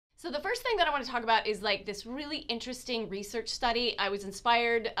So the first thing that I want to talk about is like this really interesting research study. I was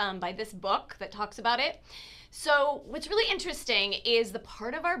inspired by this book that talks about it. So what's really interesting is the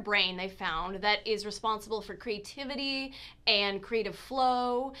part of our brain they found that is responsible for creativity and creative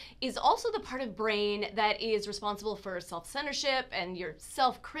flow is also the part of brain that is responsible for self-censorship and your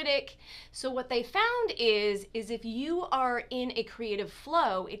self-critic. So what they found is if you are in a creative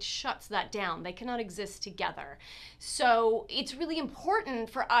flow, it shuts that down. They cannot exist together. So it's really important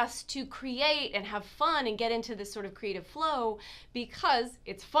for us to create and have fun and get into this sort of creative flow because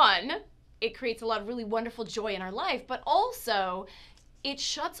it's fun. It creates a lot of really wonderful joy in our life, but also it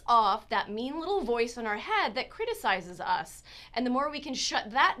shuts off that mean little voice in our head that criticizes us. And the more we can shut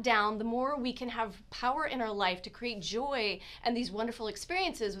that down, the more we can have power in our life to create joy and these wonderful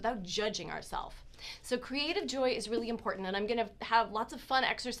experiences without judging ourselves. So creative joy is really important, and I'm gonna have lots of fun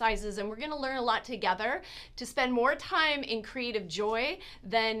exercises and we're gonna learn a lot together to spend more time in creative joy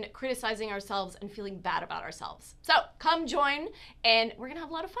than criticizing ourselves and feeling bad about ourselves. So come join and we're gonna have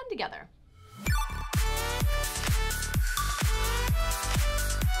a lot of fun together.